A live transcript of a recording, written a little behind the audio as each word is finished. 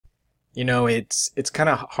It's kind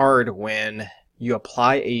of hard when you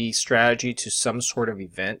apply a strategy to some sort of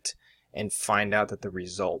event and find out that the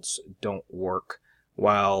results don't work,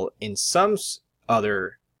 while in some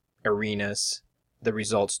other arenas, the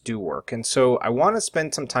results do work. And so I want to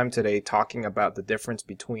spend some time today talking about the difference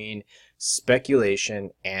between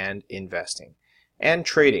speculation and investing and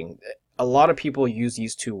trading. A lot of people use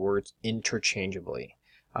these two words interchangeably.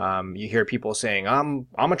 You hear people saying, I'm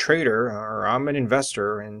a trader," or "I'm an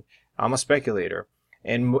investor," and "I'm a speculator."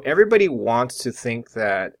 And everybody wants to think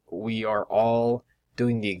that we are all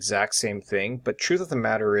doing the exact same thing. But truth of the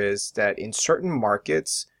matter is that in certain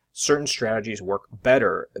markets, certain strategies work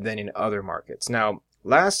better than in other markets. Now,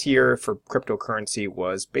 last year for cryptocurrency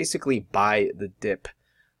was basically buy the dip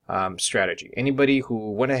strategy. Anybody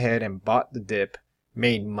who went ahead and bought the dip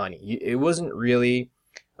made money. It wasn't really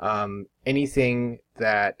anything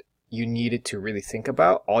that you needed to really think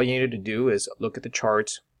about. All you needed to do is look at the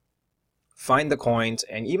charts, find the coins,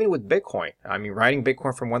 and even with Bitcoin, I mean, riding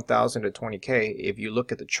Bitcoin from 1,000 to 20K, if you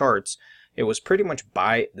look at the charts, it was pretty much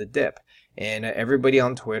buy the dip. And everybody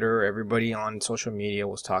on Twitter, everybody on social media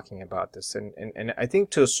was talking about this. And I think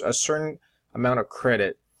to a certain amount of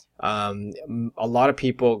credit, a lot of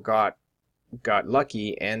people got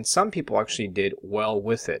lucky, and some people actually did well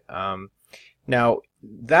with it. Now,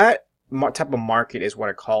 that type of market is what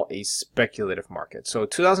I call a speculative market. So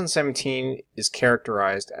 2017 is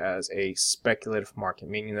characterized as a speculative market,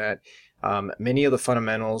 meaning that many of the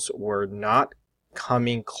fundamentals were not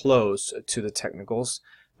coming close to the technicals.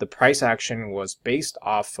 The price action was based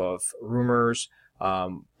off of rumors,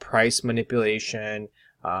 price manipulation,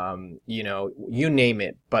 you name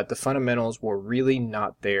it, but the fundamentals were really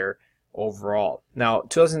not there overall. Now,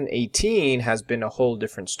 2018 has been a whole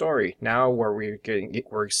different story. Now, where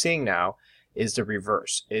we're seeing now is the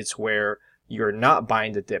reverse. It's where you're not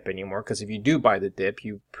buying the dip anymore, because if you do buy the dip,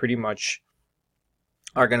 you pretty much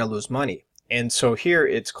are going to lose money. And so here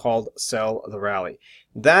it's called sell the rally.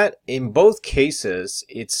 That in both cases,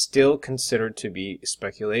 it's still considered to be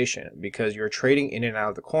speculation because you're trading in and out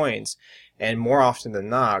of the coins. And more often than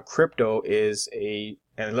not, crypto is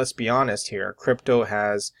and let's be honest here, crypto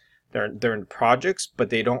has they're in projects, but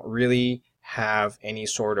they don't really have any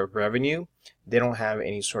sort of revenue. They don't have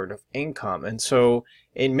any sort of income. And so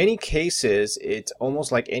in many cases, it's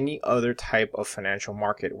almost like any other type of financial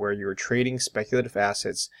market where you're trading speculative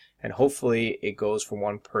assets, and hopefully it goes from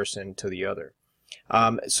one person to the other.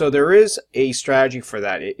 So there is a strategy for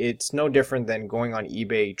that. It's no different than going on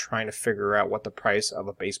eBay trying to figure out what the price of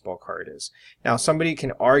a baseball card is. Now, somebody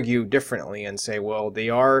can argue differently and say, well, they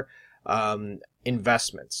are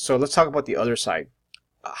investments. So let's talk about the other side.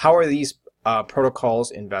 How are these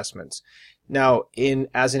protocols investments? Now,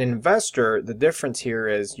 as an investor, the difference here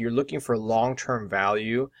is you're looking for long-term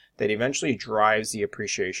value that eventually drives the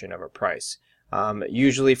appreciation of a price.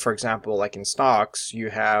 Usually, for example, like in stocks, you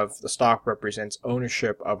have the stock represents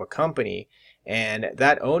ownership of a company, and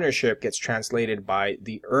that ownership gets translated by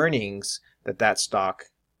the earnings that stock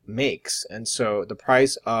makes. And so the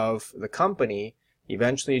price of the company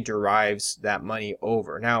eventually derives that money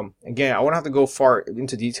over. Now, again, I won't have to go far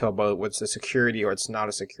into detail about what's a security or it's not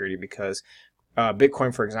a security, because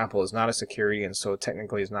Bitcoin, for example, is not a security, and so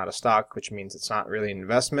technically it's not a stock, which means it's not really an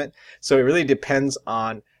investment. So it really depends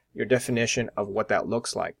on your definition of what that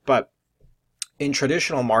looks like. But in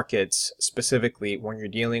traditional markets, specifically when you're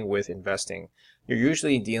dealing with investing, you're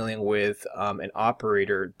usually dealing with an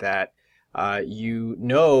operator that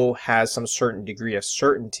has some certain degree of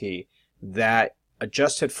certainty that,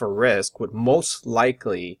 adjusted for risk, would most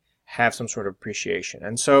likely have some sort of appreciation.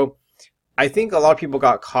 And so I think a lot of people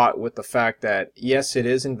got caught with the fact that, yes, it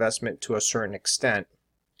is investment to a certain extent,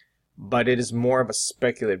 but it is more of a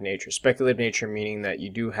speculative nature. Speculative nature meaning that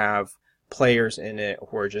you do have players in it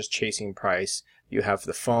who are just chasing price. You have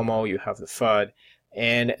the FOMO, you have the FUD.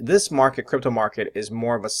 And this market, crypto market, is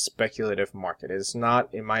more of a speculative market. It's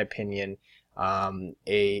not, in my opinion,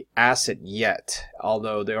 a asset yet,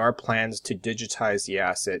 although there are plans to digitize the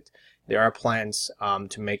asset. There are plans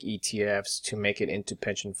to make ETFs, to make it into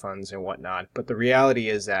pension funds and whatnot. But the reality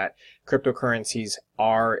is that cryptocurrencies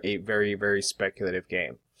are a very, very speculative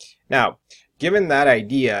game. Now, given that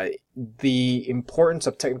idea, the importance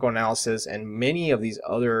of technical analysis and many of these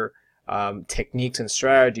other techniques and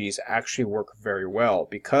strategies actually work very well.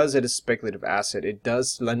 Because it is a speculative asset, it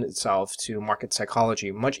does lend itself to market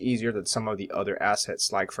psychology much easier than some of the other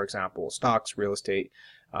assets, like, for example, stocks, real estate,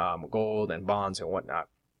 gold, and bonds and whatnot.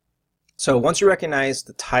 So once you recognize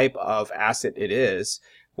the type of asset it is,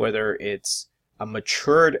 whether it's a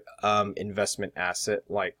matured investment asset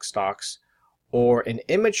like stocks, or an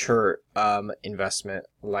immature investment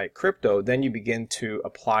like crypto, then you begin to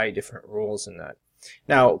apply different rules in that.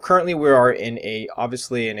 Now, currently we are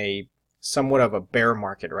obviously in a somewhat of a bear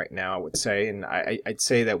market right now, I would say, and I'd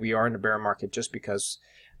say that we are in a bear market just because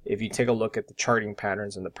if you take a look at the charting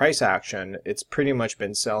patterns and the price action, it's pretty much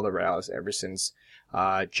been sell the rallies ever since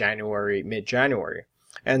mid-January.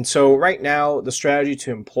 And so right now, the strategy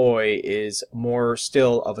to employ is more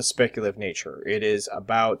still of a speculative nature. It is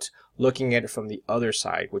about looking at it from the other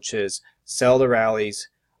side, which is sell the rallies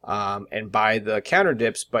and buy the counter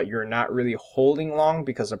dips, but you're not really holding long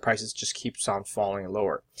because the prices just keeps on falling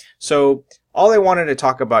lower. So all I wanted to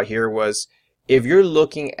talk about here was if you're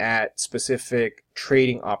looking at specific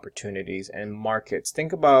trading opportunities and markets,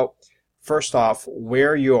 think about first off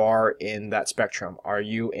where you are in that spectrum. Are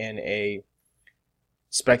you in a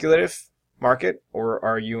speculative market, or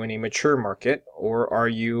are you in a mature market, or are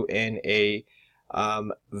you in a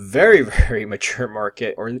very, very mature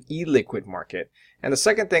market or illiquid market? And the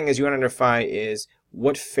second thing is you want to identify is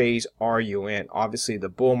what phase are you in? Obviously, the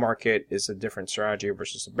bull market is a different strategy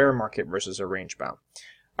versus a bear market versus a range bound.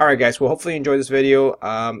 All right, guys. Well, hopefully you enjoyed this video,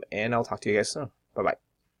 and I'll talk to you guys soon. Bye-bye.